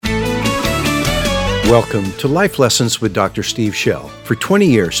Welcome to Life Lessons with Dr. Steve Shell. For 20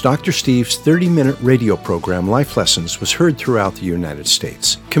 years, Dr. Steve's 30-minute radio program, Life Lessons, was heard throughout the United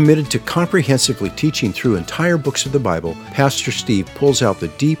States. Committed to comprehensively teaching through entire books of the Bible, Pastor Steve pulls out the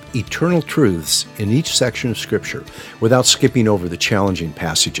deep, eternal truths in each section of Scripture without skipping over the challenging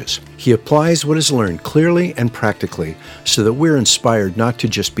passages. He applies what is learned clearly and practically so that we're inspired not to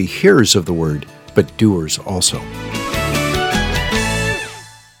just be hearers of the Word, but doers also.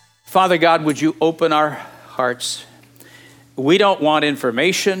 Father God, would you open our hearts? We don't want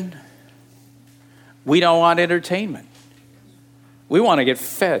information. We don't want entertainment. We want to get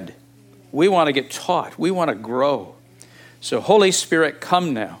fed. We want to get taught. We want to grow. So Holy Spirit,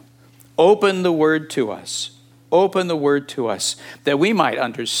 come now. Open the Word to us. Open the Word to us that we might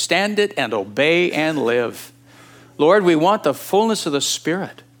understand it and obey and live. Lord, we want the fullness of the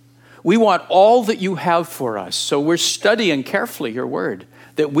Spirit. We want all that you have for us. So we're studying carefully your Word,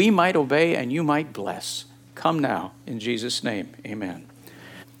 that we might obey and you might bless. Come now, in Jesus' name, amen.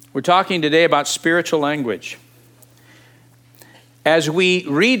 We're talking today about spiritual language. As we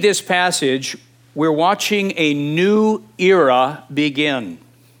read this passage, we're watching a new era begin.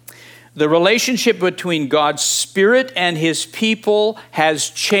 The relationship between God's Spirit and His people has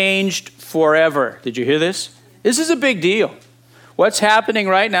changed forever. Did you hear this? This is a big deal. What's happening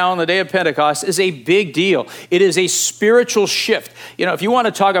right now on the day of Pentecost is a big deal. It is a spiritual shift. You know, if you want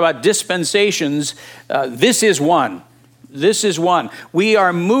to talk about dispensations, this is one. This is one. We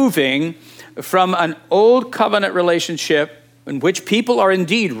are moving from an old covenant relationship in which people are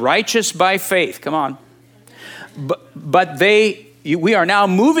indeed righteous by faith. Come on. But we are now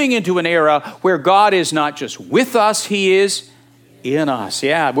moving into an era where God is not just with us, He is in us.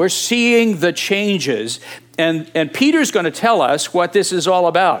 Yeah, we're seeing the changes. And Peter's going to tell us what this is all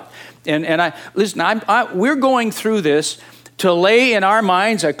about. We're going through this to lay in our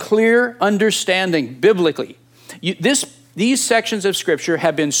minds a clear understanding biblically. These sections of Scripture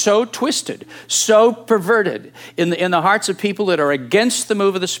have been so twisted, so perverted in the hearts of people that are against the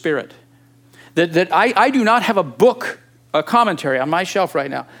move of the Spirit, that I do not have a book, a commentary on my shelf right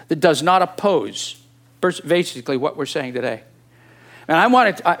now that does not oppose basically what we're saying today.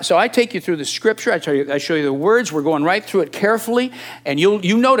 And so I take you through the Scripture. I show you the words. We're going right through it carefully, and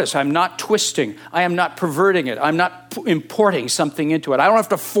you notice I'm not twisting. I am not perverting it. I'm not importing something into it. I don't have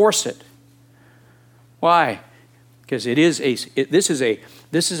to force it. Why? Because this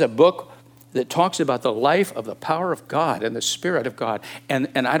is a book that talks about the life of the power of God and the Spirit of God.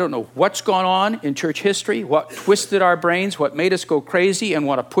 And I don't know what's gone on in church history, what twisted our brains, what made us go crazy and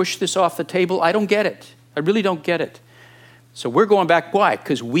want to push this off the table. I don't get it. I really don't get it. So we're going back. Why?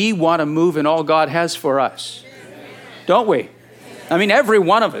 Because we want to move in all God has for us. Don't we? I mean, every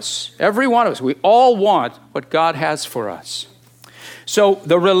one of us, we all want what God has for us. So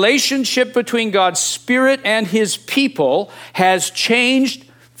the relationship between God's Spirit and His people has changed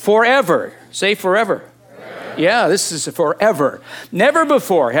forever. Say forever. Yeah, this is forever. Never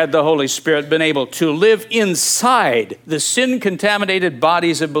before had the Holy Spirit been able to live inside the sin-contaminated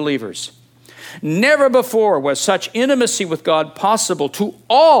bodies of believers. Never before was such intimacy with God possible to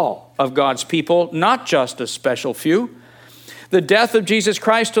all of God's people, not just a special few. The death of Jesus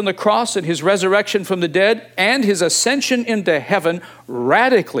Christ on the cross and His resurrection from the dead and His ascension into heaven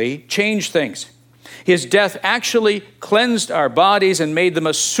radically changed things. His death actually cleansed our bodies and made them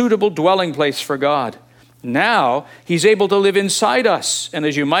a suitable dwelling place for God. Now He's able to live inside us, and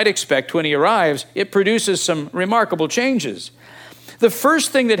as you might expect when He arrives, it produces some remarkable changes. The first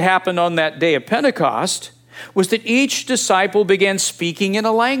thing that happened on that day of Pentecost was that each disciple began speaking in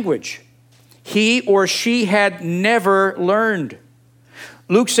a language he or she had never learned.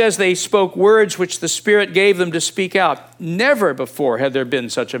 Luke says they spoke words which the Spirit gave them to speak out. Never before had there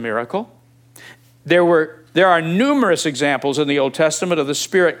been such a miracle. There are numerous examples in the Old Testament of the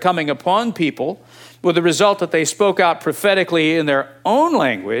Spirit coming upon people with the result that they spoke out prophetically in their own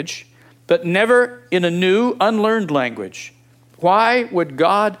language, but never in a new, unlearned language. Why would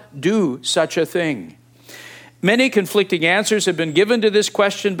God do such a thing? Many conflicting answers have been given to this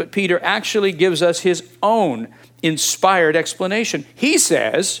question, but Peter actually gives us his own inspired explanation. He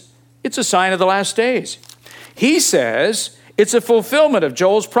says it's a sign of the last days. He says it's a fulfillment of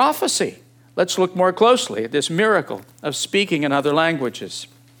Joel's prophecy. Let's look more closely at this miracle of speaking in other languages.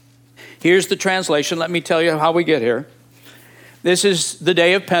 Here's the translation. Let me tell you how we get here. This is the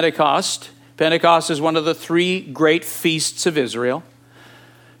day of Pentecost. Pentecost is one of the three great feasts of Israel.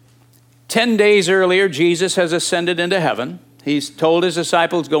 10 days earlier, Jesus has ascended into heaven. He's told his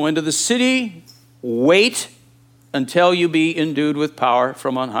disciples, go into the city, wait until you be endued with power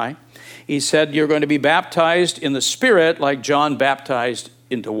from on high. He said, you're going to be baptized in the Spirit like John baptized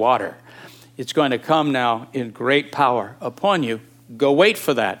into water. It's going to come now in great power upon you. Go wait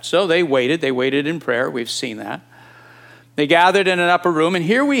for that. So they waited. They waited in prayer. We've seen that. They gathered in an upper room, and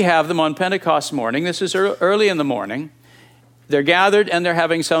here we have them on Pentecost morning. This is early in the morning. They're gathered, and they're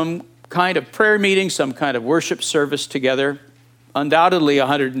having some kind of prayer meeting, some kind of worship service together. Undoubtedly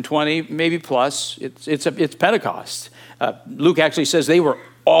 120, maybe plus. It's Pentecost. Luke actually says they were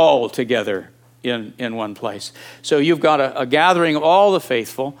all together in one place. So you've got a gathering of all the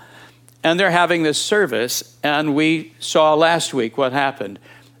faithful, and they're having this service, and we saw last week what happened.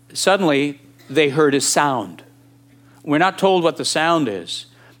 Suddenly, they heard a sound. We're not told what the sound is,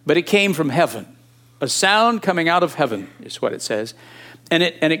 but it came from heaven. A sound coming out of heaven is what it says. And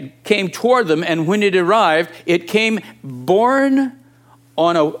it came toward them, and when it arrived, it came borne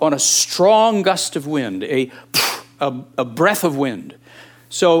on a strong gust of wind, a breath of wind.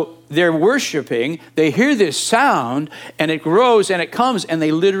 So they're worshiping, they hear this sound, and it grows and it comes, and they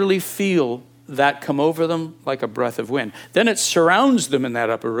literally feel that come over them like a breath of wind. Then it surrounds them in that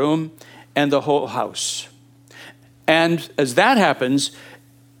upper room and the whole house. And as that happens,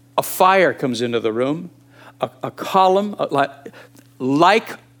 a fire comes into the room, a column,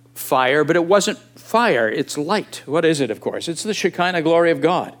 like fire, but it wasn't fire, it's light. What is it, of course? It's the Shekinah glory of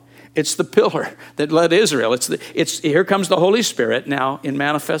God. It's the pillar that led Israel. Here comes the Holy Spirit now in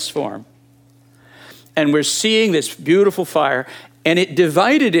manifest form. And we're seeing this beautiful fire, and it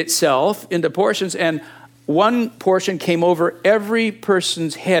divided itself into portions, and one portion came over every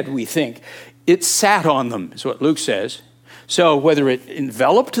person's head, we think. It sat on them, is what Luke says. So whether it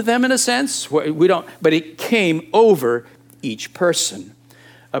enveloped them in a sense, we don't, but it came over each person.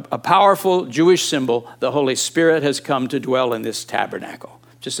 A powerful Jewish symbol, the Holy Spirit has come to dwell in this tabernacle.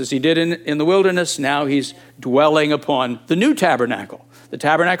 Just as he did in the wilderness, now he's dwelling upon the new tabernacle, the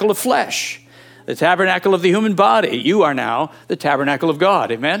tabernacle of flesh, the tabernacle of the human body. You are now the tabernacle of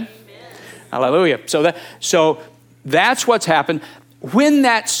God. Amen? Amen. Hallelujah. So that's what's happened. When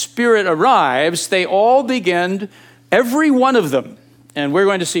that Spirit arrives, they all begin, every one of them, and we're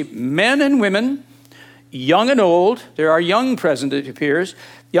going to see men and women, young and old. There are young present, it appears,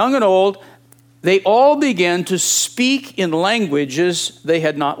 young and old. They all began to speak in languages they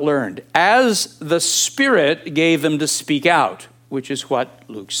had not learned, as the Spirit gave them to speak out, which is what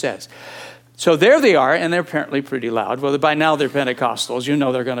Luke says. So there they are, and they're apparently pretty loud. Well, by now they're Pentecostals. You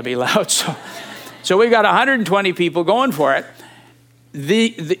know they're going to be loud. So we've got 120 people going for it.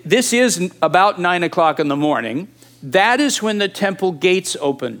 This is about 9 o'clock in the morning. That is when the temple gates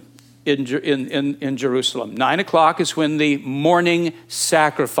open in Jerusalem. 9 o'clock is when the morning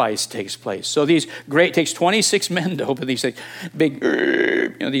sacrifice takes place. So it takes 26 men to open these things.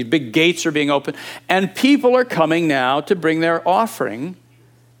 These big gates are being opened, and people are coming now to bring their offering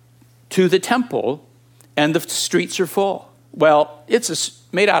to the temple, and the streets are full. Well, it's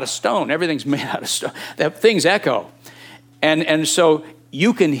made out of stone. Everything's made out of stone. That things echo, and so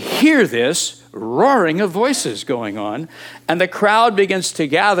you can hear this roaring of voices going on, and the crowd begins to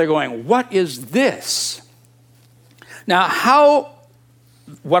gather going, what is this? Now,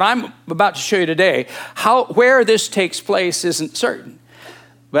 what I'm about to show you today, where this takes place isn't certain.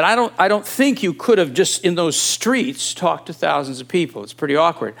 But I don't think you could have just in those streets talked to thousands of people. It's pretty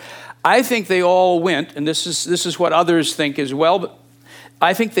awkward. I think they all went, and this is what others think as well, but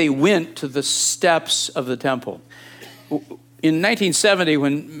I think they went to the steps of the temple. In 1970,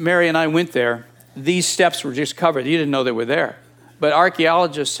 when Mary and I went there, these steps were just covered. You didn't know they were there. But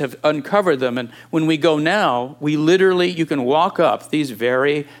archaeologists have uncovered them. And when we go now, you can walk up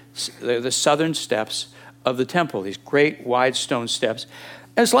the southern steps of the temple, these great wide stone steps.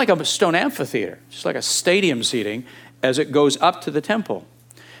 And it's like a stone amphitheater, just like a stadium seating as it goes up to the temple.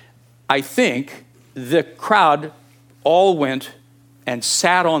 I think the crowd all went and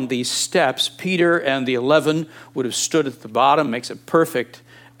sat on these steps. Peter and the 11 would have stood at the bottom, makes a perfect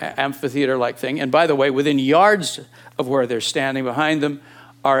amphitheater-like thing. And by the way, within yards of where they're standing behind them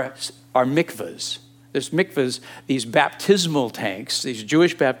are mikvahs. There's mikvahs, these baptismal tanks, these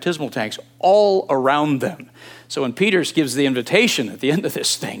Jewish baptismal tanks, all around them. So when Peter gives the invitation at the end of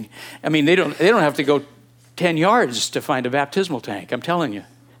this thing, I mean, they don't have to go 10 yards to find a baptismal tank. I'm telling you,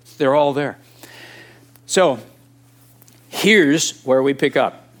 they're all there. So here's where we pick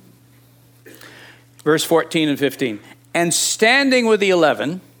up. Verse 14 and 15. And standing with the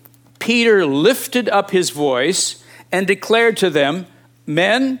 11, Peter lifted up his voice and declared to them,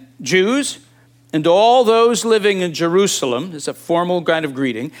 men, Jews, and all those living in Jerusalem, it's a formal kind of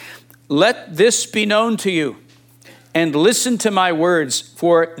greeting, let this be known to you, and listen to my words,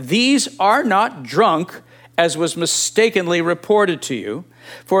 for these are not drunk as was mistakenly reported to you,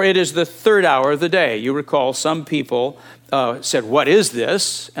 for it is the third hour of the day. You recall some people said, what is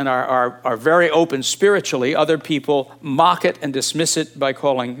this? And are very open spiritually. Other people mock it and dismiss it by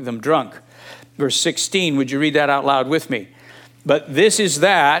calling them drunk. Verse 16, would you read that out loud with me? But this is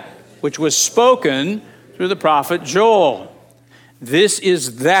that which was spoken through the prophet Joel. This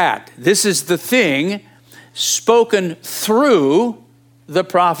is that. This is the thing spoken through the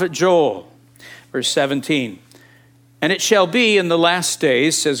prophet Joel. Verse 17. And it shall be in the last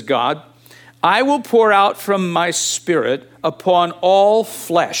days, says God, I will pour out from my spirit upon all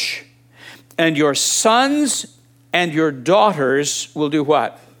flesh, and your sons and your daughters will do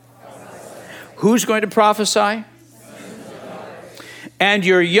what? Who's going to prophesy? And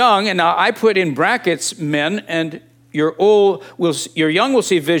your young, and now I put in brackets, men, and your young will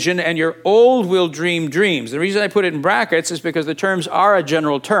see vision, and your old will dream dreams. The reason I put it in brackets is because the terms are a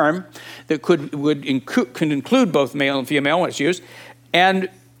general term that can include both male and female when it's used. And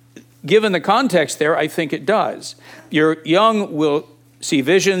given the context there, I think it does. Your young will see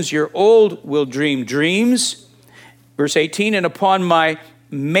visions, your old will dream dreams. Verse 18, and upon my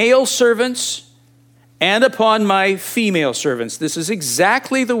male servants and upon my female servants. This is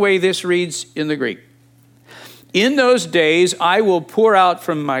exactly the way this reads in the Greek. In those days, I will pour out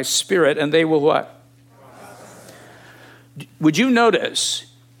from my spirit, and they will what? Would you notice,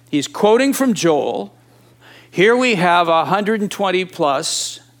 he's quoting from Joel. Here we have 120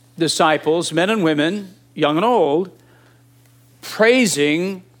 plus disciples, men and women, young and old,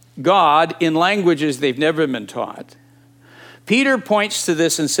 praising God in languages they've never been taught. Peter points to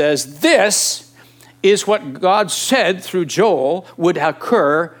this and says, this is what God said through Joel would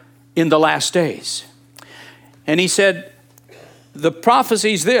occur in the last days. And he said, the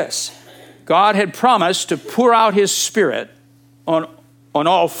prophecy's this. God had promised to pour out his spirit on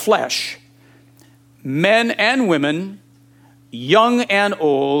all flesh, men and women, young and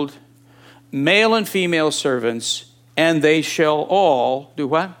old, male and female servants, and they shall all do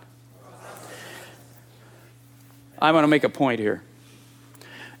what? I want to make a point here.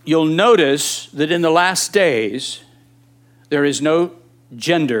 You'll notice that in the last days, there is no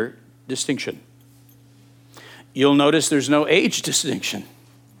gender distinction. You'll notice there's no age distinction.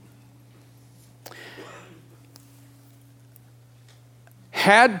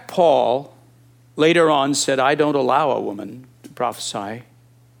 Had Paul later on said, I don't allow a woman to prophesy,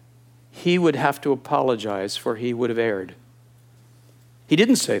 he would have to apologize, for he would have erred. He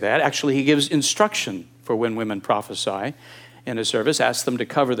didn't say that. Actually, he gives instruction for when women prophesy in a service, asks them to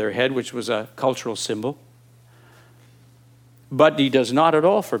cover their head, which was a cultural symbol. But he does not at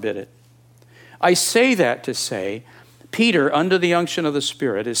all forbid it. I say that to say, Peter, under the unction of the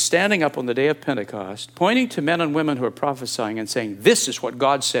Spirit, is standing up on the day of Pentecost, pointing to men and women who are prophesying and saying, this is what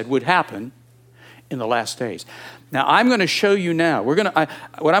God said would happen in the last days. Now, I'm going to show you now. What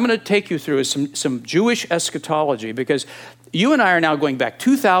I'm going to take you through is some Jewish eschatology, because you and I are now going back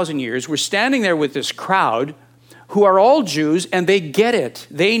 2,000 years. We're standing there with this crowd who are all Jews, and they get it.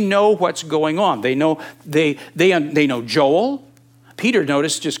 They know what's going on. They know Joel. Peter,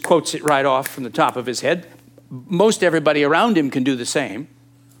 notice, just quotes it right off from the top of his head. Most everybody around him can do the same.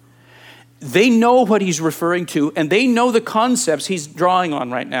 They know what he's referring to, and they know the concepts he's drawing on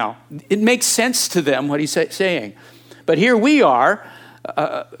right now. It makes sense to them what he's saying. But here we are,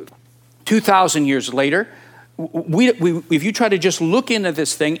 2,000 years later. If you try to just look into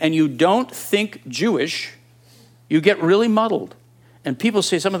this thing and you don't think Jewish, you get really muddled. And people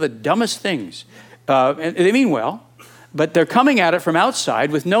say some of the dumbest things. And they mean well, but they're coming at it from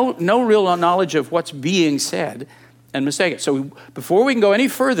outside with no real knowledge of what's being said and mistake it. So before we can go any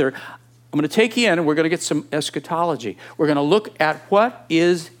further, I'm going to take you in and we're going to get some eschatology. We're going to look at what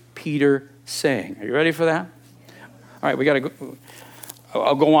is Peter saying. Are you ready for that? All right, we got to go.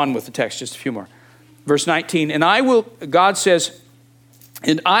 I'll go on with the text, just a few more. Verse 19, God says,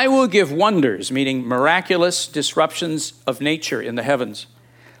 and I will give wonders, meaning miraculous disruptions of nature in the heavens.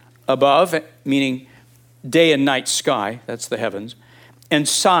 Above, meaning day and night sky, that's the heavens. And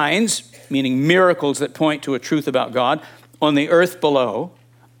signs, meaning miracles that point to a truth about God, on the earth below.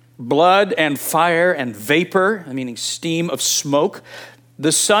 Blood and fire and vapor, meaning steam of smoke.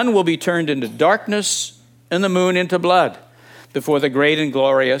 The sun will be turned into darkness and the moon into blood before the great and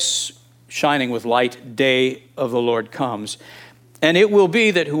glorious, shining with light day of the Lord comes. And it will be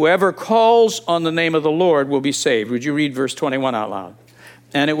that whoever calls on the name of the Lord will be saved. Would you read verse 21 out loud?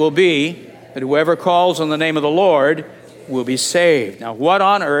 And it will be that whoever calls on the name of the Lord will be saved. Now, what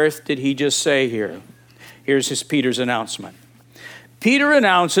on earth did he just say here? Here's Peter's announcement. Peter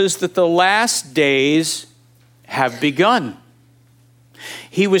announces that the last days have begun.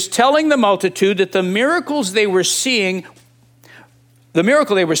 He was telling the multitude that the miracle they were seeing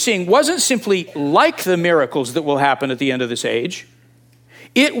wasn't simply like the miracles that will happen at the end of this age.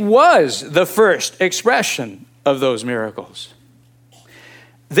 It was the first expression of those miracles.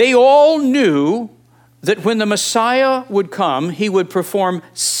 They all knew that when the Messiah would come, he would perform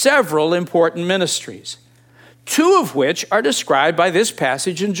several important ministries, two of which are described by this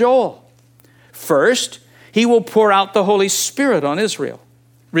passage in Joel. First, he will pour out the Holy Spirit on Israel,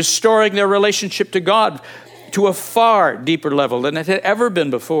 restoring their relationship to God to a far deeper level than it had ever been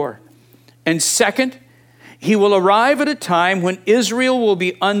before. And second, he will arrive at a time when Israel will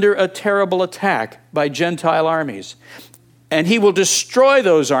be under a terrible attack by Gentile armies. And he will destroy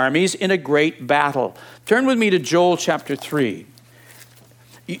those armies in a great battle. Turn with me to Joel chapter 3.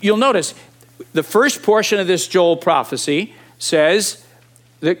 You'll notice the first portion of this Joel prophecy says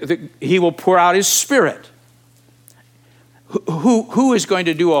that he will pour out his Spirit. Who is going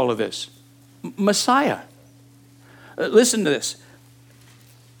to do all of this? Messiah. Listen to this.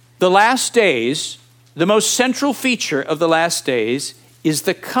 The last days, the most central feature of the last days is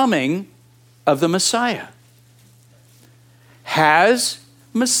the coming of the Messiah. Has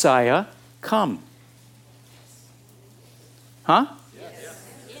Messiah come? Huh? Yes.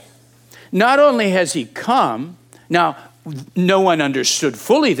 Not only has he come, now, no one understood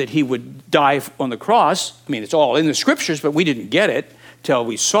fully that he would die on the cross. I mean, it's all in the scriptures, but we didn't get it till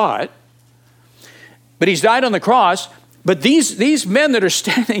we saw it. But he's died on the cross. But these men that are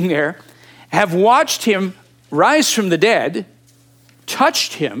standing there have watched him rise from the dead,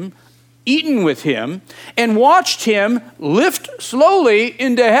 touched him, eaten with him, and watched him lift slowly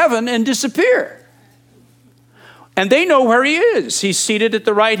into heaven and disappear. And they know where he is. He's seated at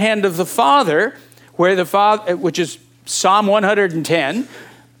the right hand of the Father, where the Father, which is Psalm 110,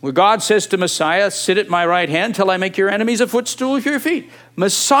 where God says to Messiah, sit at my right hand till I make your enemies a footstool for your feet.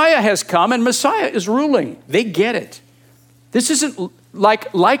 Messiah has come and Messiah is ruling. They get it. This isn't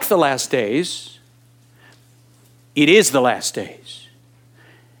like the last days. It is the last days.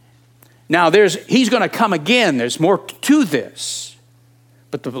 Now, he's going to come again. There's more to this.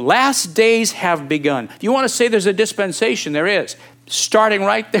 But the last days have begun. If you want to say there's a dispensation, there is. Starting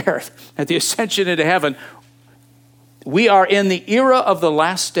right there at the ascension into heaven. We are in the era of the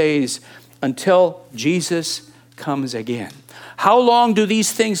last days until Jesus comes again. How long do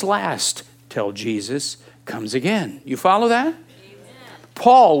these things last? Till Jesus comes again. You follow that?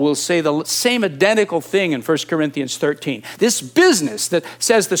 Paul will say the same identical thing in 1 Corinthians 13. This business that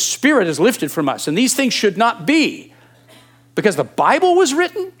says the Spirit is lifted from us, and these things should not be, because the Bible was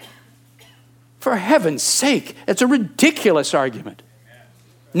written? For heaven's sake, it's a ridiculous argument.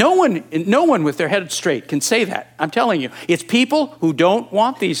 No one with their head straight can say that. I'm telling you. It's people who don't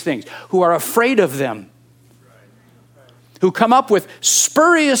want these things, who are afraid of them, who come up with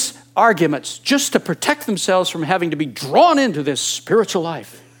spurious arguments just to protect themselves from having to be drawn into this spiritual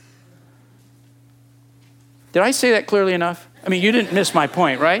life. Did I say that clearly enough? I mean, you didn't miss my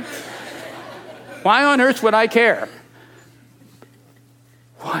point, right? Why on earth would I care?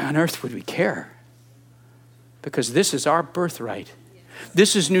 Why on earth would we care? Because this is our birthright.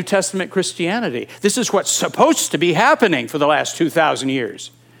 This is New Testament Christianity. This is what's supposed to be happening for the last 2,000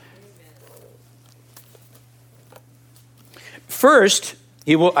 years. First,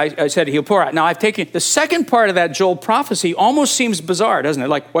 I said he'll pour out. Now, I've taken the second part of that Joel prophecy almost seems bizarre, doesn't it?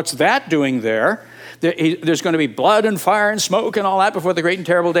 Like, what's that doing there? There's going to be blood and fire and smoke and all that before the great and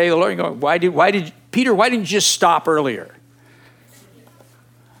terrible day of the Lord. You go, why didn't you just stop earlier?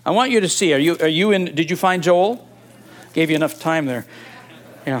 I want you to see. Are you in? Did you find Joel? Gave you enough time there.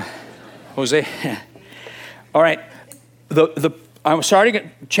 Yeah, Jose. All right. I'm starting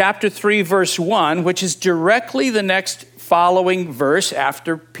at chapter 3, verse 1, which is directly the next following verse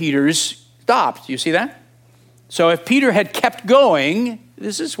after Peter's stopped. You see that? So if Peter had kept going,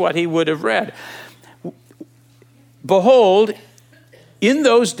 this is what he would have read. Behold, in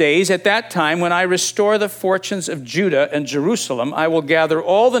those days, at that time, when I restore the fortunes of Judah and Jerusalem, I will gather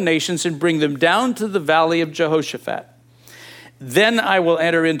all the nations and bring them down to the valley of Jehoshaphat. Then I will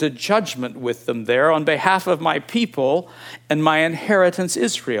enter into judgment with them there on behalf of my people and my inheritance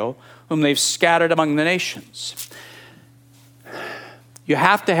Israel, whom they've scattered among the nations. You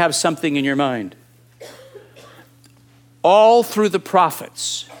have to have something in your mind. All through the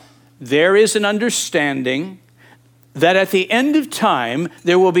prophets, there is an understanding that at the end of time,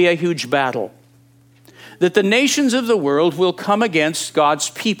 there will be a huge battle. That the nations of the world will come against God's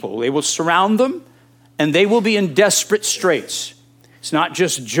people. They will surround them, and they will be in desperate straits. It's not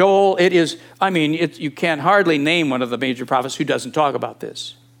just Joel. It is, you can't hardly name one of the major prophets who doesn't talk about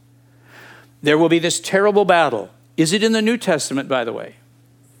this. There will be this terrible battle. Is it in the New Testament, by the way?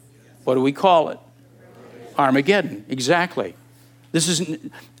 What do we call it? Armageddon, exactly.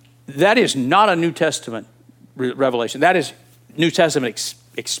 That is not a New Testament revelation. That is, New Testament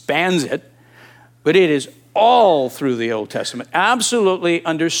expands it, but it is all through the Old Testament, absolutely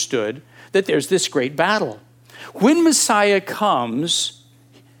understood that there's this great battle. When Messiah comes,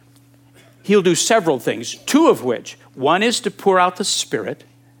 he'll do several things, two of which, one is to pour out the Spirit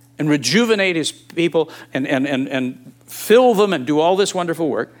and rejuvenate his people and fill them and do all this wonderful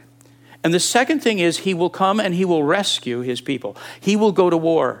work. And the second thing is he will come and he will rescue his people. He will go to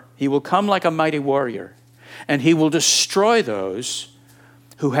war. He will come like a mighty warrior, and he will destroy those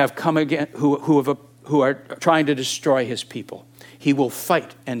who have come again, who are trying to destroy his people. He will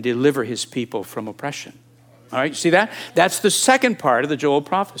fight and deliver his people from oppression. All right, you see that? That's the second part of the Joel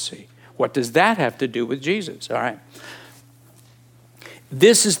prophecy. What does that have to do with Jesus? All right.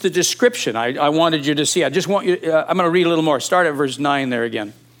 This is the description I wanted you to see. I just want you, I'm going to read a little more. Start at verse 9 there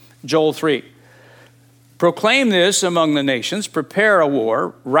again. Joel 3. Proclaim this among the nations, prepare a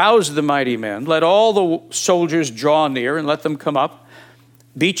war, rouse the mighty men, let all the soldiers draw near and let them come up.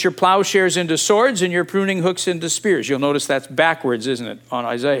 Beat your plowshares into swords and your pruning hooks into spears. You'll notice that's backwards, isn't it, on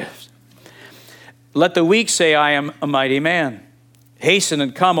Isaiah? Let the weak say, I am a mighty man. Hasten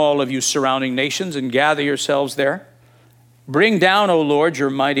and come, all of you surrounding nations, and gather yourselves there. Bring down, O Lord, your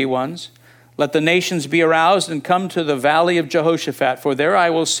mighty ones. Let the nations be aroused and come to the valley of Jehoshaphat, for there I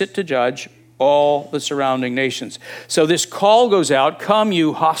will sit to judge all the surrounding nations. So this call goes out, come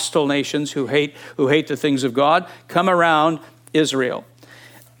you hostile nations who hate the things of God, come around Israel.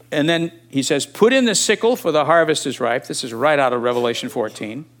 And then he says, put in the sickle, for the harvest is ripe. This is right out of Revelation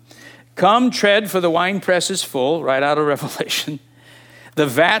 14. Come, tread, for the winepress is full, right out of Revelation. The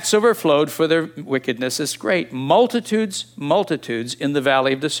vats overflowed, for their wickedness is great. Multitudes in the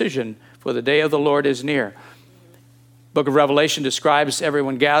valley of decision, for the day of the Lord is near. Book of Revelation describes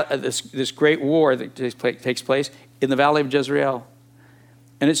everyone this great war that takes place in the valley of Jezreel.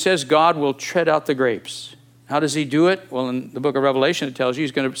 And it says God will tread out the grapes. How does he do it? Well, in the book of Revelation, it tells you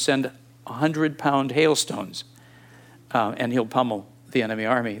he's going to send 100-pound hailstones, and he'll pummel the enemy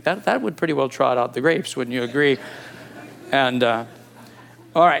army. That would pretty well trot out the grapes, wouldn't you agree? And all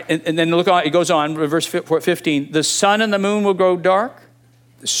right, and then look on. It goes on, verse 15. The sun and the moon will grow dark.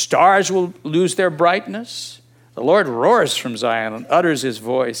 The stars will lose their brightness. The Lord roars from Zion and utters his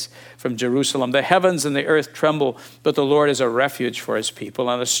voice from Jerusalem. The heavens and the earth tremble, but the Lord is a refuge for his people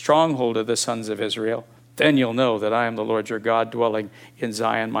and a stronghold of the sons of Israel. Then you'll know that I am the Lord your God, dwelling in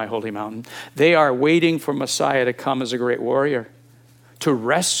Zion, my holy mountain. They are waiting for Messiah to come as a great warrior, to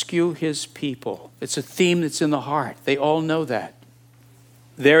rescue his people. It's a theme that's in the heart. They all know that.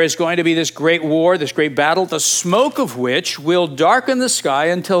 There is going to be this great war, this great battle, the smoke of which will darken the sky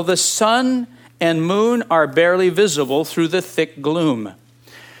until the sun and moon are barely visible through the thick gloom.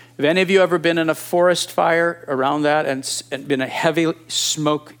 Have any of you ever been in a forest fire around that and been a heavy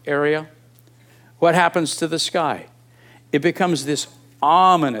smoke area? What happens to the sky? It becomes this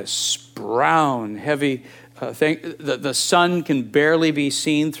ominous, brown, heavy thing. The sun can barely be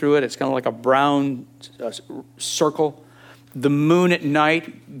seen through it. It's kind of like a brown circle. The moon at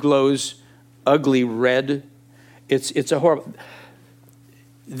night glows ugly red. It's a horrible.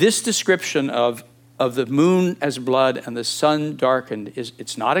 This description of the moon as blood and the sun darkened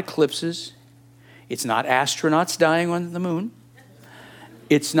it's not eclipses. It's not astronauts dying on the moon.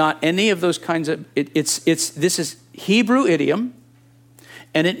 It's not any of those kinds of. This is Hebrew idiom,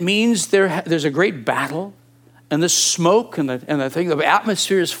 and it means there's a great battle, and the smoke and the thing. The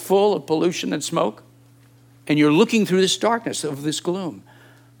atmosphere is full of pollution and smoke. And you're looking through this darkness of this gloom.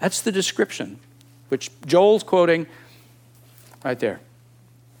 That's the description, which Joel's quoting right there.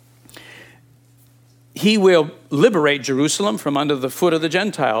 He will liberate Jerusalem from under the foot of the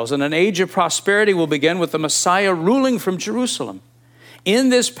Gentiles, and an age of prosperity will begin with the Messiah ruling from Jerusalem. In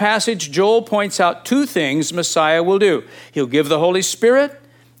this passage, Joel points out two things Messiah will do. He'll give the Holy Spirit,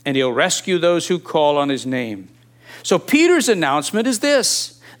 and he'll rescue those who call on his name. So Peter's announcement is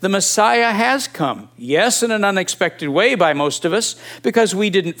this. The Messiah has come, yes, in an unexpected way by most of us, because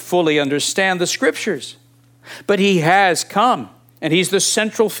we didn't fully understand the scriptures. But he has come, and he's the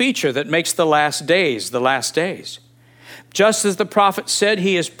central feature that makes the last days the last days. Just as the prophet said,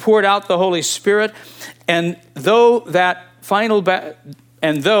 he has poured out the Holy Spirit, and though at that final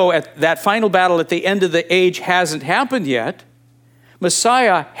battle at the end of the age hasn't happened yet,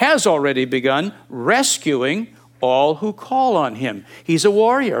 Messiah has already begun rescuing all who call on him. He's a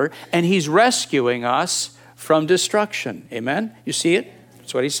warrior, and he's rescuing us from destruction. Amen? You see it?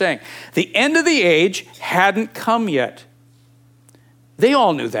 That's what he's saying. The end of the age hadn't come yet. They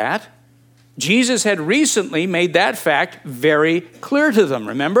all knew that. Jesus had recently made that fact very clear to them,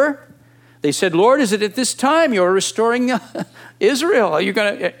 remember? They said, Lord, is it at this time you're restoring Israel? Are you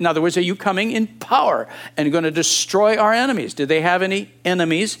going to, in other words, are you coming in power and going to destroy our enemies? Did they have any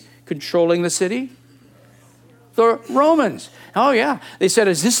enemies controlling the city? The Romans. Oh, yeah. They said,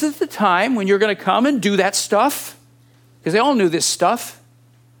 is this at the time when you're going to come and do that stuff? Because they all knew this stuff.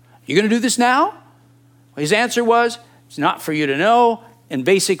 You going to do this now? His answer was, it's not for you to know. And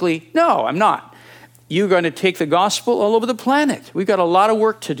basically, no, I'm not. You're going to take the gospel all over the planet. We've got a lot of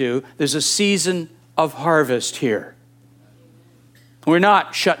work to do. There's a season of harvest here. We're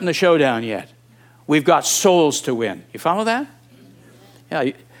not shutting the show down yet. We've got souls to win. You follow that?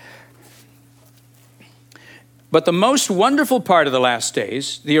 Yeah. But the most wonderful part of the last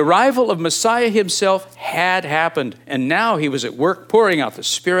days, the arrival of Messiah himself had happened. And now he was at work pouring out the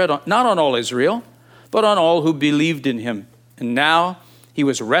Spirit, not on all Israel, but on all who believed in him. And now he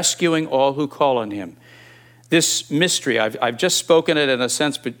was rescuing all who call on him. This mystery, I've just spoken it in a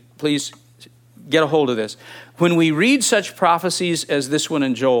sense, but please get a hold of this. When we read such prophecies as this one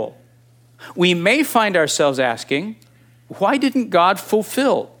in Joel, we may find ourselves asking, why didn't God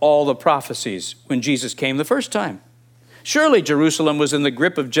fulfill all the prophecies when Jesus came the first time? Surely Jerusalem was in the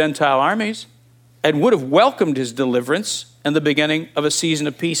grip of Gentile armies and would have welcomed his deliverance and the beginning of a season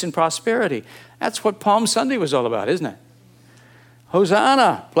of peace and prosperity. That's what Palm Sunday was all about, isn't it?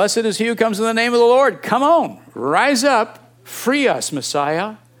 Hosanna, blessed is he who comes in the name of the Lord. Come on, rise up, free us,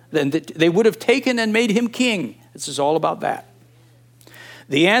 Messiah. Then they would have taken and made him king. This is all about that.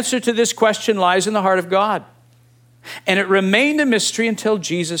 The answer to this question lies in the heart of God. And it remained a mystery until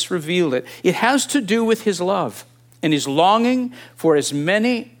Jesus revealed it. It has to do with his love and his longing for as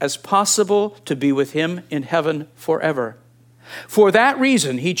many as possible to be with him in heaven forever. For that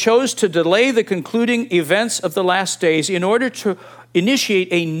reason, he chose to delay the concluding events of the last days in order to initiate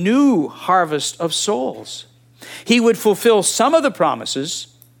a new harvest of souls. He would fulfill some of the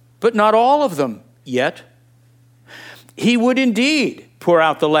promises, but not all of them yet. He would indeed pour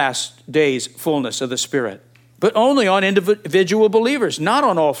out the last days' fullness of the Spirit, but only on individual believers, not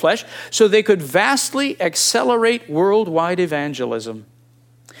on all flesh, so they could vastly accelerate worldwide evangelism.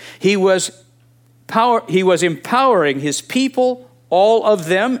 He was empowering his people, all of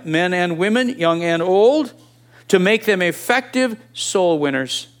them, men and women, young and old, to make them effective soul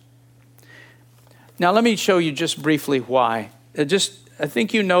winners. Now, let me show you just briefly why. I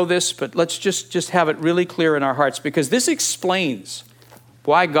think you know this, but let's just have it really clear in our hearts, because this explains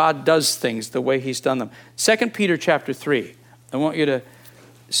why God does things the way he's done them. 2 Peter chapter 3. I want you to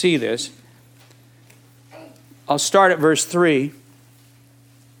see this. I'll start at verse 3.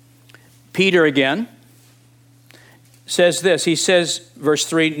 Peter again says this. He says, verse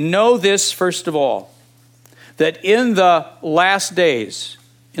 3, know this first of all, that in the last days,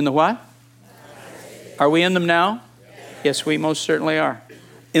 in the what? Are we in them now? Yes, we most certainly are.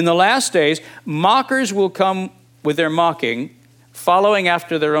 In the last days, mockers will come with their mocking, following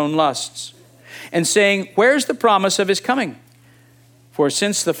after their own lusts, and saying, where's the promise of his coming? For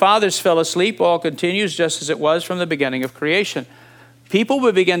since the fathers fell asleep, all continues just as it was from the beginning of creation. People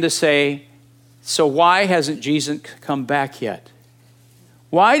will begin to say, so why hasn't Jesus come back yet?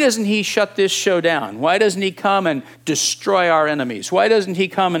 Why doesn't he shut this show down? Why doesn't he come and destroy our enemies? Why doesn't he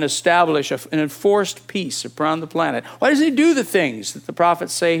come and establish an enforced peace around the planet? Why doesn't he do the things that the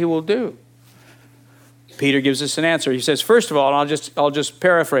prophets say he will do? Peter gives us an answer. He says, first of all, and I'll just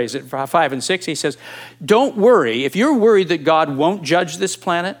paraphrase it, 5 and 6, he says, don't worry. If you're worried that God won't judge this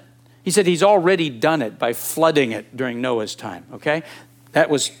planet, he said he's already done it by flooding it during Noah's time, okay? That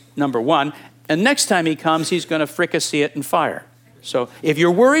was number one. And next time he comes, he's going to fricassee it in fire. So if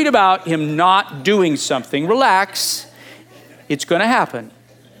you're worried about him not doing something, relax. It's going to happen,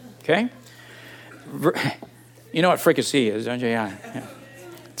 okay? You know what fricassee is, don't you? Yeah.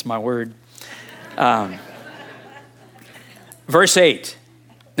 It's my word. Verse 8.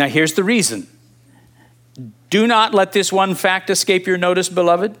 Now here's the reason. Do not let this one fact escape your notice,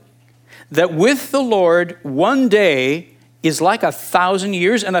 beloved, that with the Lord, one day is like 1,000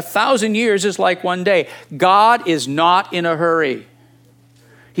 years, and 1,000 years is like one day. God is not in a hurry.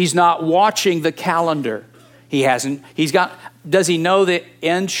 He's not watching the calendar. Does he know the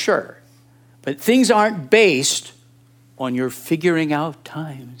end? Sure. But things aren't based on your figuring out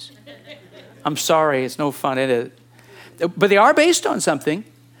times. I'm sorry, it's no fun. It is. But they are based on something.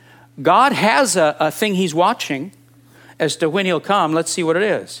 God has a thing he's watching as to when he'll come. Let's see what it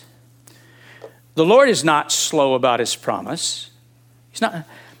is. The Lord is not slow about his promise. He's not,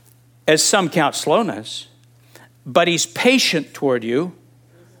 as some count slowness, but he's patient toward you.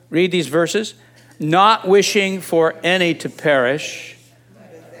 Read these verses. Not wishing for any to perish,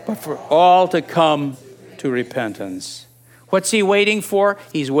 but for all to come to repentance. What's he waiting for?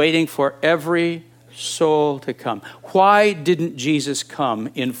 He's waiting for every soul to come. Why didn't Jesus come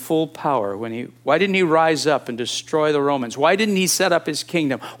in full power? Why didn't he rise up and destroy the Romans? Why didn't he set up his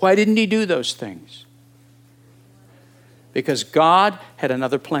kingdom? Why didn't he do those things? Because God had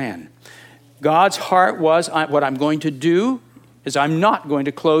another plan. God's heart was, what I'm going to do is I'm not going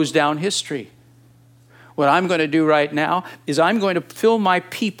to close down history. What I'm going to do right now is I'm going to fill my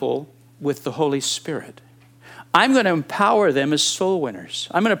people with the Holy Spirit. I'm going to empower them as soul winners.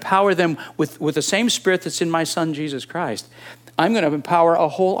 I'm going to empower them with the same Spirit that's in my Son, Jesus Christ. I'm going to empower a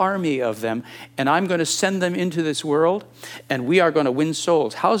whole army of them, and I'm going to send them into this world, and we are going to win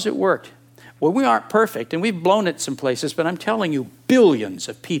souls. How's it worked? Well, we aren't perfect, and we've blown it some places, but I'm telling you, billions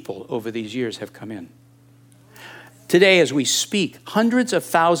of people over these years have come in. Today, as we speak, hundreds of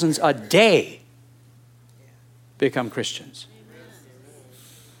thousands a day become Christians.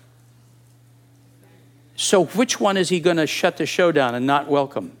 So which one is he going to shut the show down and not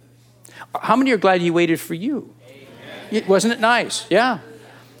welcome? How many are glad he waited for you? Wasn't it nice? Yeah.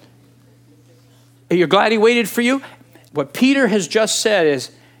 You're glad he waited for you? What Peter has just said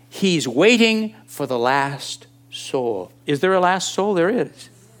is, he's waiting for the last soul. Is there a last soul? There is.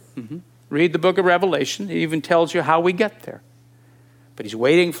 Mm-hmm. Read the book of Revelation. It even tells you how we get there. But he's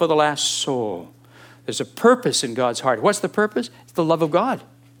waiting for the last soul. There's a purpose in God's heart. What's the purpose? It's the love of God.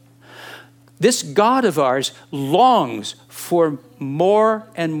 This God of ours longs for more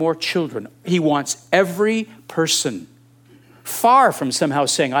and more children. He wants every person. Far from somehow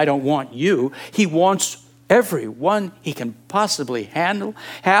saying, I don't want you. He wants everyone he can possibly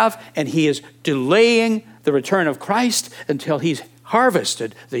have, and he is delaying the return of Christ until he's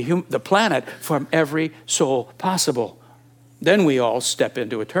harvested the planet from every soul possible. Then we all step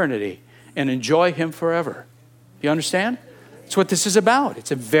into eternity and enjoy him forever. You understand? That's what this is about.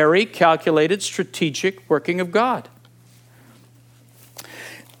 It's a very calculated, strategic working of God.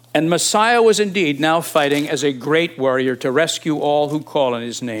 And Messiah was indeed now fighting as a great warrior to rescue all who call on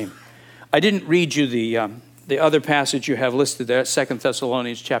his name. I didn't read you the other passage you have listed there, 2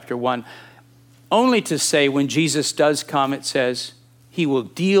 Thessalonians chapter 1, only to say when Jesus does come, it says, he will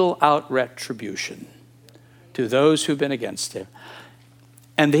deal out retribution to those who've been against him.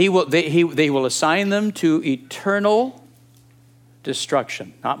 And they will assign them to eternal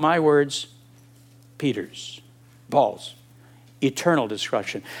destruction. Not my words, Peter's, Paul's. Eternal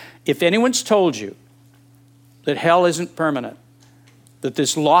destruction. If anyone's told you that hell isn't permanent, that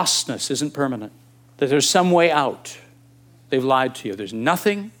this lostness isn't permanent, that there's some way out, they've lied to you. There's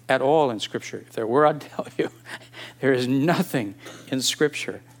nothing at all in Scripture. If there were, I'd tell you. There is nothing in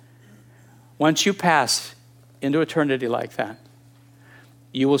Scripture. Once you pass into eternity like that,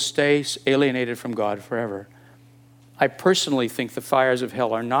 you will stay alienated from God forever. I personally think the fires of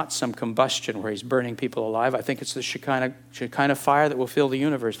hell are not some combustion where he's burning people alive. I think it's the Shekinah fire that will fill the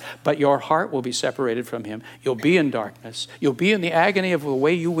universe. But your heart will be separated from him. You'll be in darkness. You'll be in the agony of the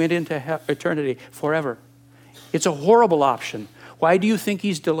way you went into eternity forever. It's a horrible option. Why do you think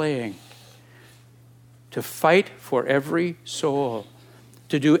he's delaying? To fight for every soul.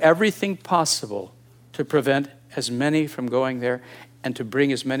 To do everything possible to prevent as many from going there and to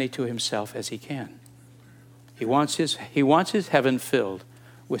bring as many to himself as he can. He wants his heaven filled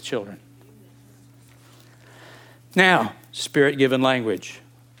with children. Now, Spirit-given language.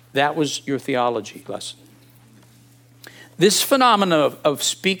 That was your theology lesson. This phenomenon of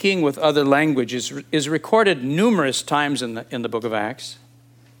speaking with other languages is recorded numerous times in the book of Acts.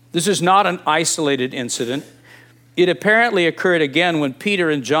 This is not an isolated incident. It apparently occurred again when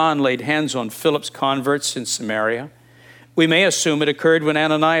Peter and John laid hands on Philip's converts in Samaria. We may assume it occurred when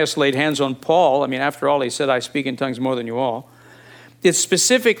Ananias laid hands on Paul. I mean, after all, he said, I speak in tongues more than you all. It's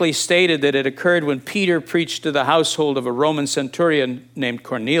specifically stated that it occurred when Peter preached to the household of a Roman centurion named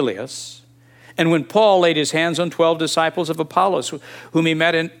Cornelius, and when Paul laid his hands on 12 disciples of Apollos, whom he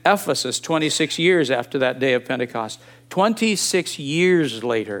met in Ephesus 26 years after that day of Pentecost. 26 years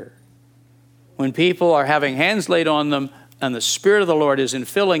later, when people are having hands laid on them, and the Spirit of the Lord is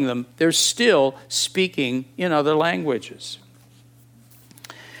infilling them, they're still speaking in other languages.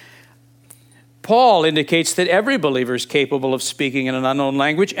 Paul indicates that every believer is capable of speaking in an unknown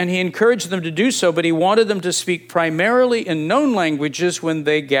language, and he encouraged them to do so, but he wanted them to speak primarily in known languages when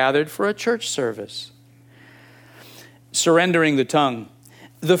they gathered for a church service. Surrendering the tongue.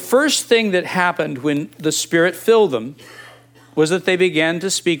 The first thing that happened when the Spirit filled them was that they began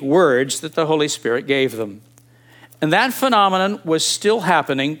to speak words that the Holy Spirit gave them. And that phenomenon was still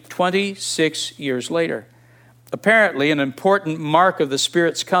happening 26 years later. Apparently, an important mark of the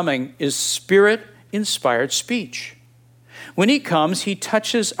Spirit's coming is Spirit-inspired speech. When he comes, he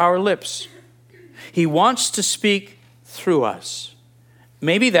touches our lips. He wants to speak through us.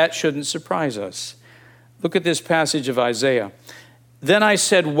 Maybe that shouldn't surprise us. Look at this passage of Isaiah. Then I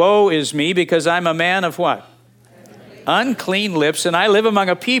said, woe is me, because I'm a man of what? Unclean lips, and I live among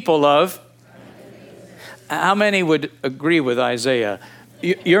a people of... How many would agree with Isaiah?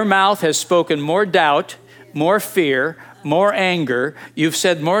 Your mouth has spoken more doubt, more fear, more anger. You've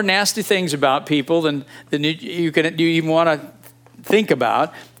said more nasty things about people than you even want to think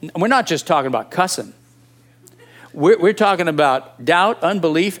about. We're not just talking about cussing. We're talking about doubt,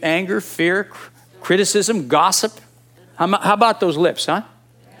 unbelief, anger, fear, criticism, gossip. How about those lips, huh?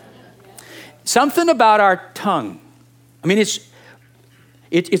 Something about our tongue. I mean,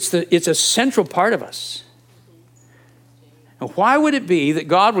 it's a central part of us. And why would it be that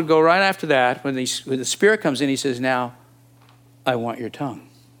God would go right after that, when the Spirit comes in, he says, now, I want your tongue.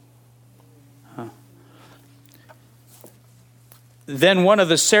 Huh? Then one of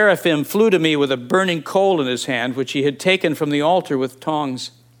the seraphim flew to me with a burning coal in his hand, which he had taken from the altar with tongs.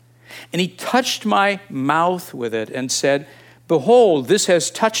 And he touched my mouth with it and said, behold, this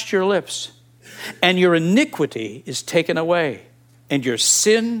has touched your lips, and your iniquity is taken away, and your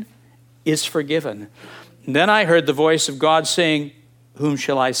sin is forgiven. And then I heard the voice of God saying, whom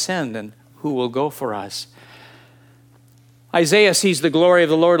shall I send, and who will go for us? Isaiah sees the glory of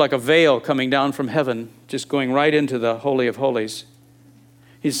the Lord like a veil coming down from heaven, just going right into the Holy of Holies.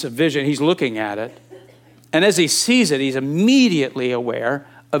 It's a vision. He's looking at it. And as he sees it, he's immediately aware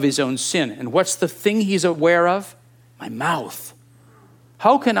of his own sin. And what's the thing he's aware of? My mouth.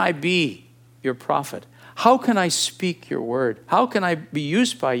 How can I be your prophet? How can I speak your word? How can I be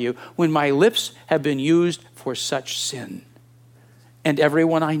used by you when my lips have been used for such sin? And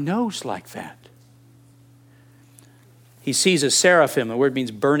everyone I know is like that. He sees a seraphim, the word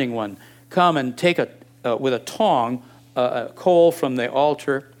means burning one, come and take with a tong a coal from the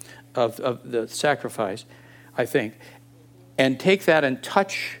altar of the sacrifice, I think, and take that and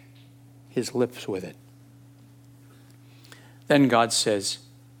touch his lips with it. Then God says,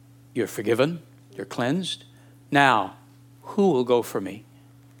 you're forgiven, you're cleansed. Now, who will go for me?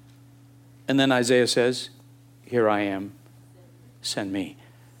 And then Isaiah says, here I am, send me.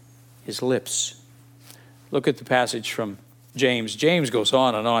 His lips. Look at the passage from James. James goes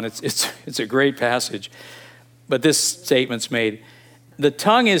on and on. It's a great passage. But this statement's made. The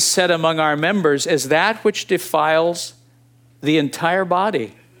tongue is set among our members as that which defiles the entire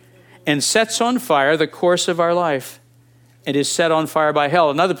body and sets on fire the course of our life and is set on fire by hell.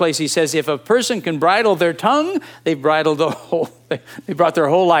 Another place he says, if a person can bridle their tongue, they brought their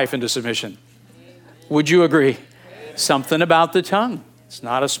whole life into submission. Would you agree? Something about the tongue. It's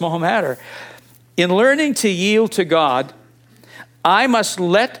not a small matter. In learning to yield to God, I must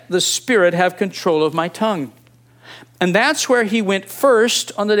let the Spirit have control of my tongue. And that's where he went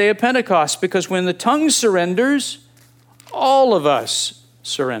first on the day of Pentecost, because when the tongue surrenders, all of us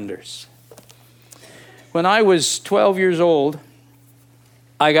surrenders. When I was 12 years old,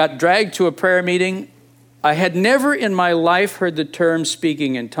 I got dragged to a prayer meeting. I had never in my life heard the term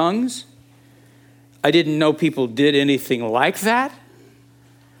speaking in tongues. I didn't know people did anything like that.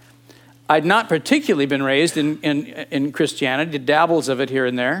 I'd not particularly been raised in Christianity, dabbles of it here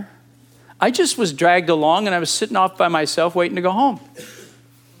and there. I just was dragged along, and I was sitting off by myself waiting to go home.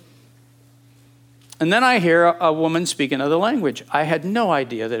 And then I hear a woman speak another language. I had no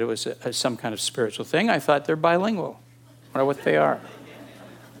idea that it was some kind of spiritual thing. I thought they're bilingual. I wonder what they are.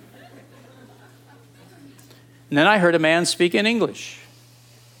 And then I heard a man speak in English.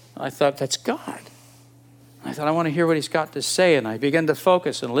 I thought, that's God. I thought, I want to hear what he's got to say. And I began to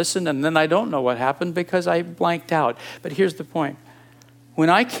focus and listen. And then I don't know what happened because I blanked out. But here's the point. When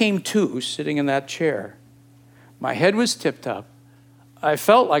I came to, sitting in that chair, my head was tipped up. I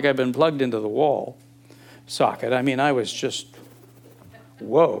felt like I'd been plugged into the wall socket. I mean, I was just,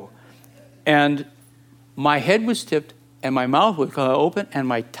 whoa. And my head was tipped, and my mouth was open, and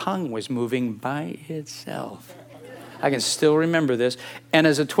my tongue was moving by itself. I can still remember this. And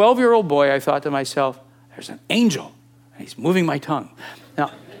as a 12-year-old boy, I thought to myself, there's an angel, and he's moving my tongue.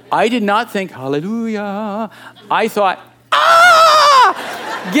 Now, I did not think, hallelujah. I thought,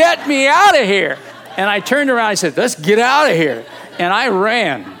 get me out of here. And I turned around, I said, let's get out of here. And I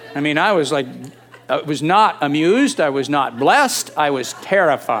ran. I mean, I was not amused. I was not blessed. I was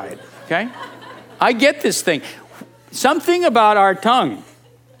terrified, okay? I get this thing. Something about our tongue.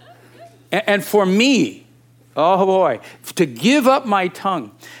 And for me, oh boy, to give up my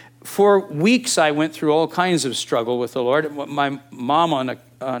tongue. For weeks, I went through all kinds of struggle with the Lord. My mom,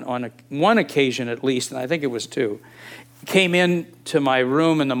 on one occasion at least, and I think it was two, came into my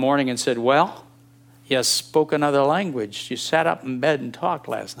room in the morning and said, well, you spoke another language. You sat up in bed and talked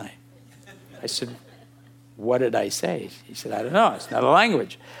last night. I said, what did I say? She said, I don't know. It's not a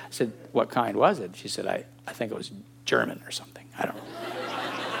language. I said, what kind was it? She said, I think it was German or something. I don't know.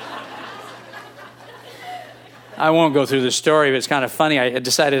 I won't go through the story, but it's kind of funny. I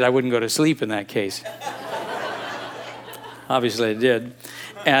decided I wouldn't go to sleep in that case. Obviously, I did.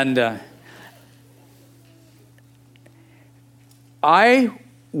 And now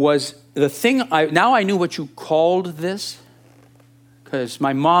I knew what you called this, because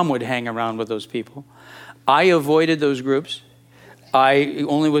my mom would hang around with those people. I avoided those groups. I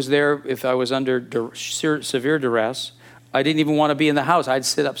only was there if I was under severe duress. I didn't even want to be in the house. I'd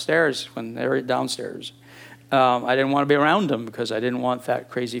sit upstairs when they were downstairs. I didn't want to be around them because I didn't want that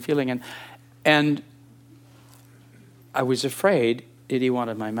crazy feeling. And I was afraid he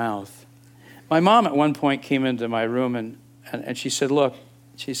wanted my mouth. My mom at one point came into my room and she said, look,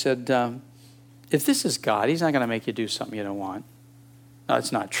 she said, if this is God, he's not going to make you do something you don't want. No,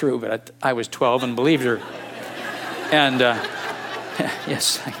 it's not true, but I was 12 and believed her. And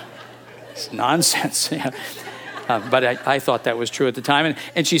yes, it's nonsense. Yeah. But I thought that was true at the time.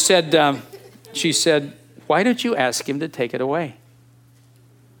 And she said, why don't you ask him to take it away?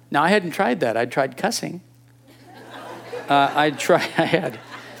 Now, I hadn't tried that. I'd tried cussing. I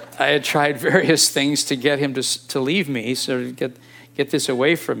had tried various things to get him to leave me, so to get this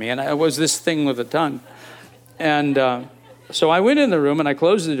away from me. And I was this thing with the tongue. And so I went in the room and I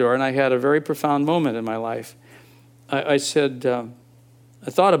closed the door, and I had a very profound moment in my life. I said, I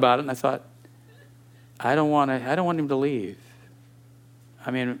thought about it, and I thought, I don't want him to leave. I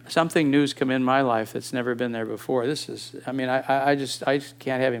mean, something new's come in my life that's never been there before. I just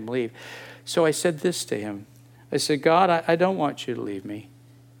can't have him leave. So I said this to him. I said, God, I don't want you to leave me.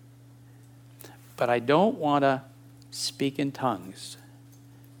 But I don't want to speak in tongues.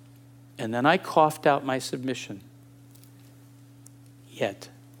 And then I coughed out my submission. Yet.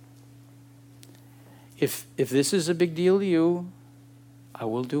 If this is a big deal to you, I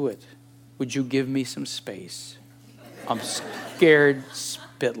will do it. Would you give me some space? I'm scared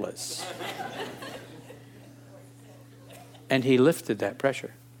spitless. And he lifted that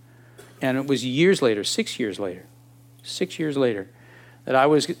pressure. And it was 6 years later,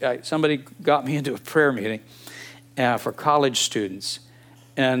 that somebody got me into a prayer meeting for college students.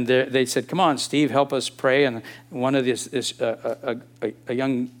 And they said, come on, Steve, help us pray. And one of a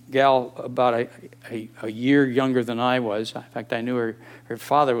young gal about a year younger than I was. In fact, I knew her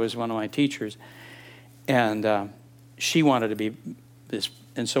father was one of my teachers. And she wanted to be this.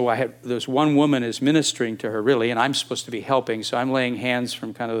 And so this one woman is ministering to her, really, and I'm supposed to be helping. So I'm laying hands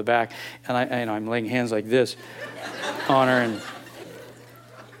from kind of the back. And I'm laying hands like this on her.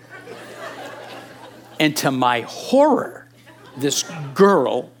 And to my horror, this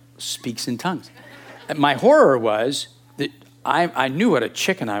girl speaks in tongues. And my horror was that I knew what a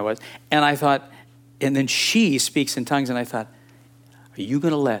chicken I was. And I thought, and then she speaks in tongues. And I thought, are you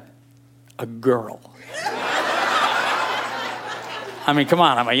going to let a girl? I mean, come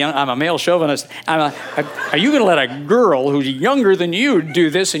on, I'm a male chauvinist. Are you going to let a girl who's younger than you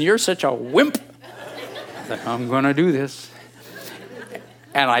do this and you're such a wimp? I thought, I'm going to do this.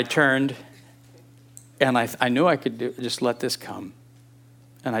 And I turned. And I knew I could just let this come.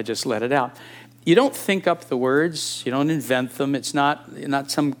 And I just let it out. You don't think up the words. You don't invent them. It's not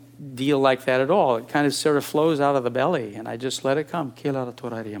some deal like that at all. It kind of sort of flows out of the belly. And I just let it come. It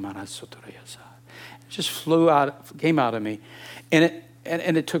just came out of me. And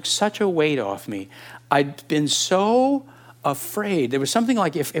it took such a weight off me. I'd been so afraid. There was something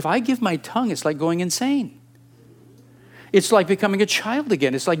like, if I give my tongue, it's like going insane. It's like becoming a child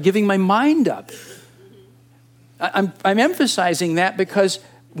again. It's like giving my mind up. I'm emphasizing that because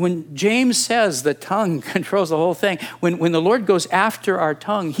when James says the tongue controls the whole thing, when the Lord goes after our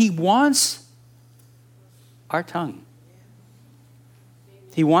tongue, he wants our tongue.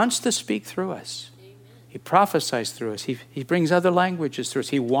 He wants to speak through us. He prophesies through us. He brings other languages through us.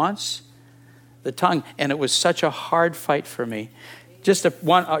 He wants the tongue. And it was such a hard fight for me. Just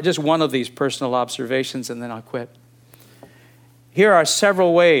one of these personal observations, and then I'll quit. Here are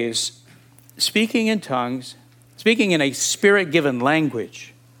several ways speaking in tongues, speaking in a spirit-given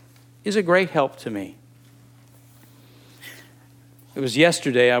language, is a great help to me. It was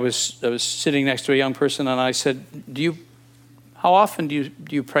yesterday. I was sitting next to a young person, and I said, how often do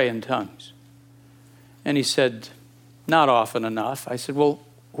you pray in tongues? And he said, not often enough. I said, well,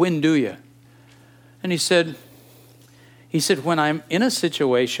 when do you? And he said, when I'm in a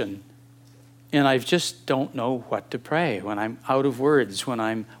situation and I just don't know what to pray, when I'm out of words, when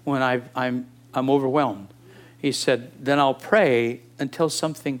I'm overwhelmed. He said, then I'll pray until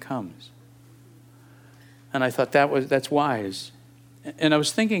something comes. And I thought that's wise. And I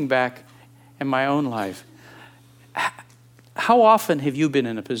was thinking back in my own life. How often have you been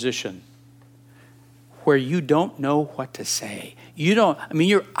in a position where you don't know what to say?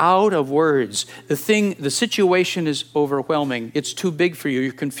 You're out of words. The situation is overwhelming. It's too big for you.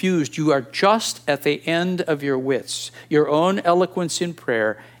 You're confused. You are just at the end of your wits. Your own eloquence in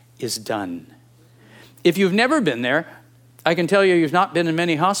prayer is done. If you've never been there, I can tell you you've not been in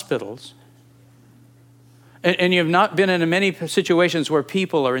many hospitals. And you've not been in many situations where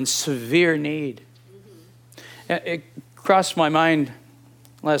people are in severe need. It crossed my mind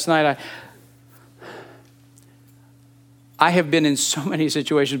last night. I have been in so many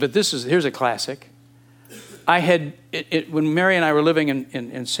situations, but here's a classic. When Mary and I were living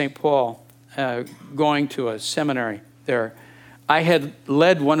in St. Paul, going to a seminary there, I had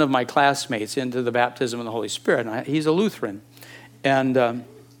led one of my classmates into the baptism of the Holy Spirit. And he's a Lutheran. And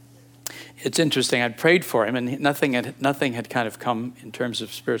it's interesting, I'd prayed for him, and nothing had kind of come in terms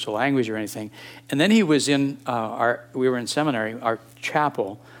of spiritual language or anything. And then he was we were in seminary, our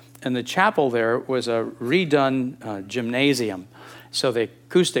chapel, and the chapel there was a redone gymnasium. So the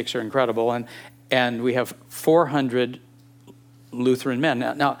acoustics are incredible, and we have 400 Lutheran men.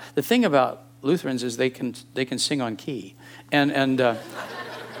 Now the thing about Lutherans is they can sing on key, and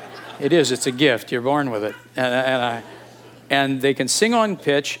it's a gift. You're born with it, and they can sing on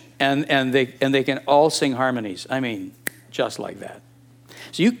pitch, and they can all sing harmonies. I mean, just like that.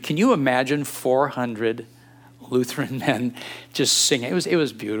 So can you imagine 400 Lutheran men just singing? It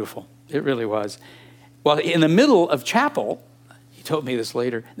was beautiful. It really was. Well, in the middle of chapel, he told me this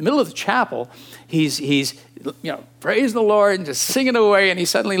later. In the middle of the chapel, he's praise the Lord and just singing away, and he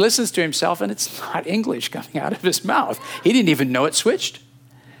suddenly listens to himself, and it's not English coming out of his mouth. He didn't even know it switched.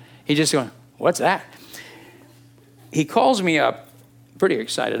 He just going, "What's that?" He calls me up, pretty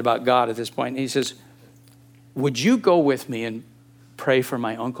excited about God at this point, and he says, "Would you go with me and pray for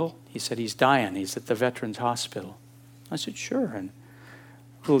my uncle?" He said, "He's dying. He's at the Veterans Hospital." I said, "Sure." And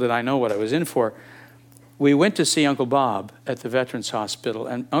little did I know what I was in for. We went to see Uncle Bob at the Veterans Hospital,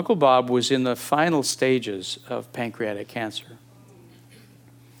 and Uncle Bob was in the final stages of pancreatic cancer.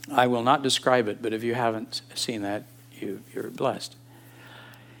 I will not describe it, but if you haven't seen that, you're blessed.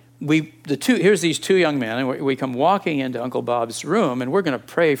 Here's these two young men, and we come walking into Uncle Bob's room, and we're going to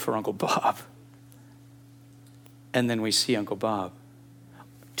pray for Uncle Bob. And then we see Uncle Bob.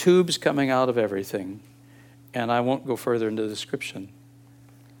 Tubes coming out of everything, and I won't go further into the description.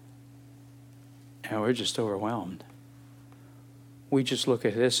 And we're just overwhelmed. We just look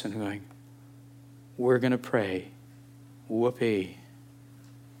at this and going, we're going to pray. Whoopee.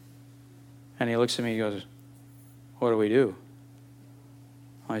 And he looks at me and goes, "What do we do?"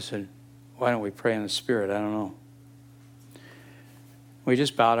 I said, "Why don't we pray in the Spirit? I don't know." We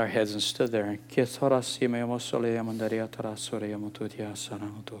just bowed our heads and stood there. Just let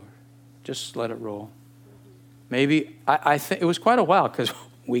it roll. Maybe, I think it was quite a while because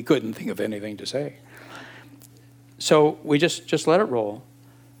we couldn't think of anything to say. So we just let it roll.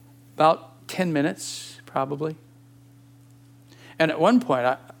 About 10 minutes, probably. And at one point,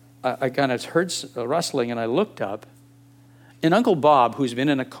 I kind of heard a rustling, and I looked up. And Uncle Bob, who's been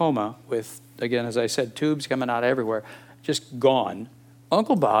in a coma with, again, as I said, tubes coming out everywhere, just gone.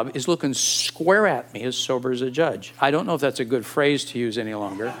 Uncle Bob is looking square at me, as sober as a judge. I don't know if that's a good phrase to use any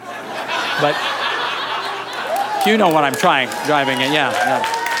longer, but you know what I'm driving at.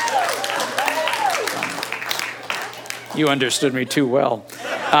 Yeah. You understood me too well.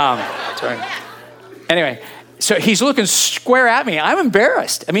 Sorry. Anyway, so he's looking square at me. I'm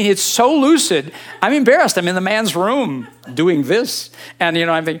embarrassed. I mean, it's so lucid. I'm embarrassed. I'm in the man's room doing this. And,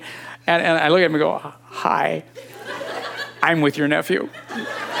 I'm thinking, and I look at him and go, "Hi, I'm with your nephew."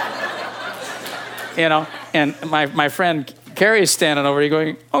 And my friend Carrie is standing over here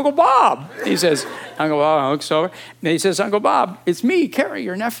going, "Uncle Bob." He says, Uncle Bob looks over. And he says, "Uncle Bob, it's me, Carrie,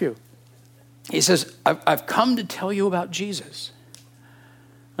 your nephew." He says, I've come to tell you about Jesus."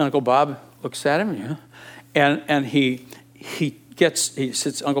 And Uncle Bob looks at him, and he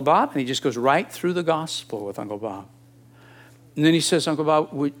sits Uncle Bob, and he just goes right through the gospel with Uncle Bob. And then he says, "Uncle Bob,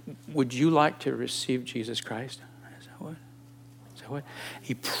 would you like to receive Jesus Christ?" I said, "What?" I said, "What?"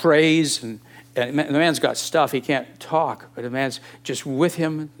 He prays, and the man's got stuff. He can't talk, but the man's just with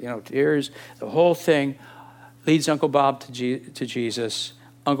him, tears, the whole thing, leads Uncle Bob to Jesus.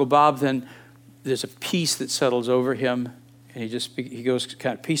 Uncle Bob then, there's a peace that settles over him, and he goes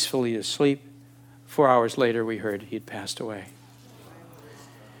kind of peacefully to sleep. 4 hours later, we heard he'd passed away.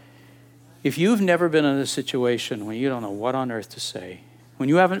 If you've never been in a situation when you don't know what on earth to say, when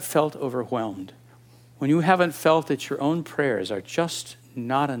you haven't felt overwhelmed, when you haven't felt that your own prayers are just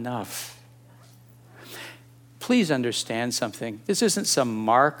not enough, please understand something. This isn't some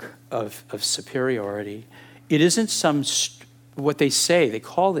mark of superiority. It isn't what they say. They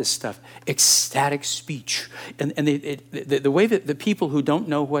call this stuff ecstatic speech. And the way that the people who don't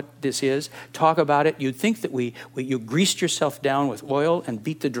know what this is talk about it, you'd think that you greased yourself down with oil and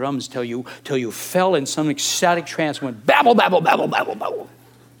beat the drums till you fell in some ecstatic trance and went babble, babble, babble, babble, babble.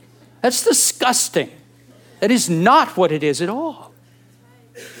 That's disgusting. That is not what it is at all.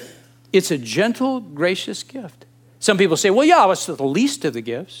 It's a gentle, gracious gift. Some people say, well, yeah, it's the least of the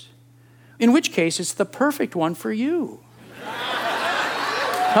gifts. In which case, it's the perfect one for you.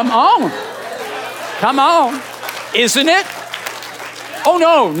 Come on. Come on. Isn't it? Oh,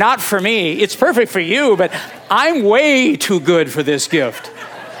 no, not for me. It's perfect for you, but I'm way too good for this gift.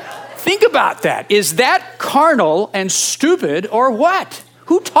 Think about that. Is that carnal and stupid or what?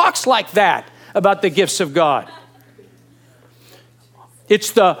 Who talks like that about the gifts of God?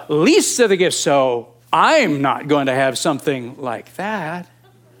 It's the least of the gifts, so I'm not going to have something like that.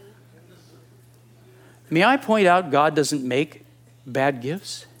 May I point out God doesn't make bad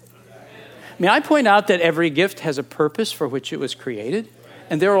gifts? May I point out that every gift has a purpose for which it was created?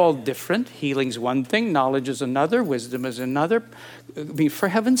 And they're all different. Healing's one thing, knowledge is another, wisdom is another. I mean, for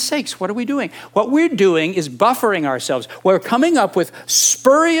heaven's sakes, what are we doing? What we're doing is buffering ourselves. We're coming up with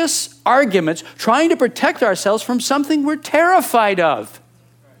spurious arguments, trying to protect ourselves from something we're terrified of.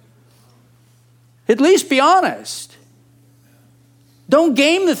 At least be honest. Don't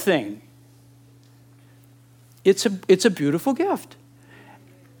game the thing. It's a beautiful gift.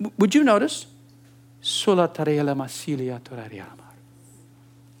 Would you notice?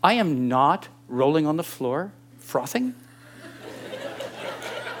 I am not rolling on the floor, frothing.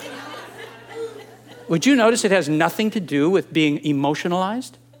 Would you notice it has nothing to do with being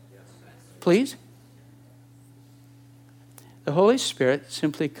emotionalized? Please? The Holy Spirit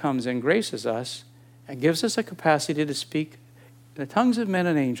simply comes and graces us and gives us a capacity to speak in the tongues of men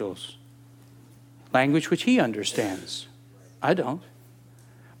and angels, language which He understands. I don't.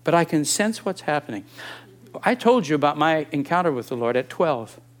 But I can sense what's happening. I told you about my encounter with the Lord at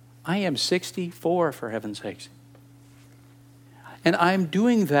 12. I am 64, for heaven's sakes. And I'm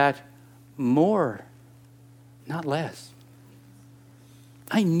doing that more, not less.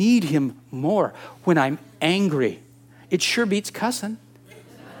 I need Him more when I'm angry. It sure beats cussing.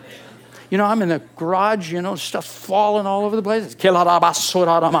 You know, I'm in the garage, stuff falling all over the place.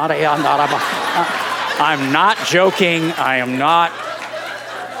 I'm not joking. I am not.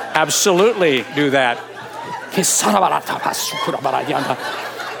 Absolutely do that.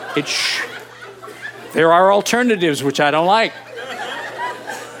 There are alternatives which I don't like.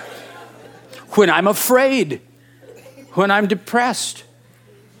 When I'm afraid, when I'm depressed,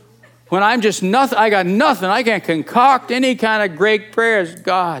 when I'm just nothing, I got nothing, I can't concoct any kind of great prayers.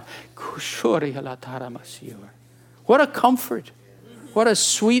 God, what a comfort. What a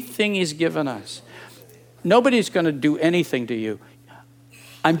sweet thing He's given us. Nobody's going to do anything to you.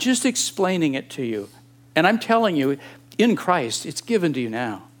 I'm just explaining it to you. And I'm telling you, in Christ, it's given to you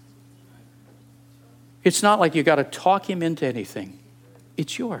now. It's not like you got to talk Him into anything.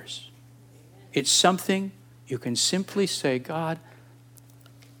 It's yours. It's something you can simply say, God,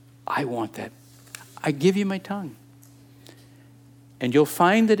 I want that. I give you my tongue. And you'll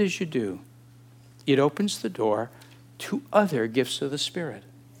find that as you do, it opens the door to other gifts of the Spirit.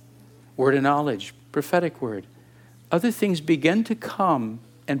 Word of knowledge, prophetic word. Other things begin to come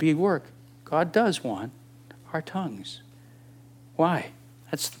and be work. God does want our tongues. Why?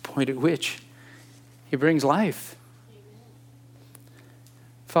 That's the point at which He brings life.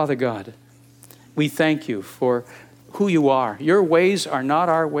 Father God, we thank You for who You are. Your ways are not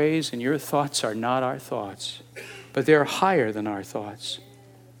our ways, and Your thoughts are not our thoughts, but they're higher than our thoughts.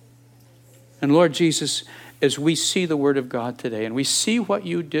 And Lord Jesus, as we see the Word of God today, and we see what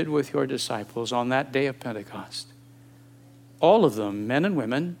You did with Your disciples on that day of Pentecost, all of them, men and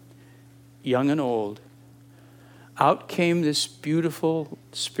women, young and old, out came this beautiful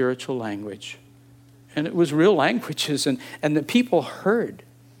spiritual language. And it was real languages, and the people heard,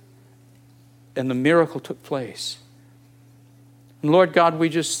 and the miracle took place. And Lord God, we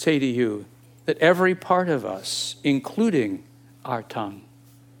just say to You that every part of us, including our tongue,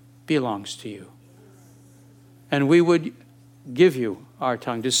 belongs to You. And we would give You our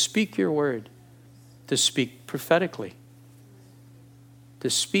tongue to speak Your word, to speak prophetically, to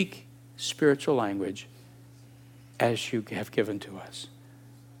speak spiritual language as You have given to us.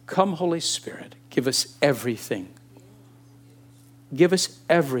 Come, Holy Spirit, give us everything. Give us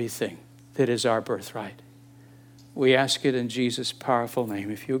everything that is our birthright. We ask it in Jesus' powerful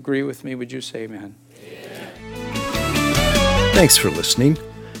name. If you agree with me, would you say amen? Amen. Thanks for listening.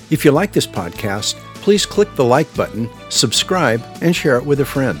 If you like this podcast, please click the like button, subscribe, and share it with a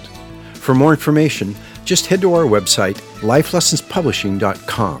friend. For more information, Just head to our website,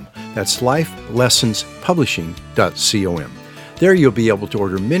 lifelessonspublishing.com. That's lifelessonspublishing.com. There you'll be able to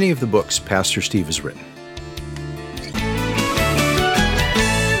order many of the books Pastor Steve has written.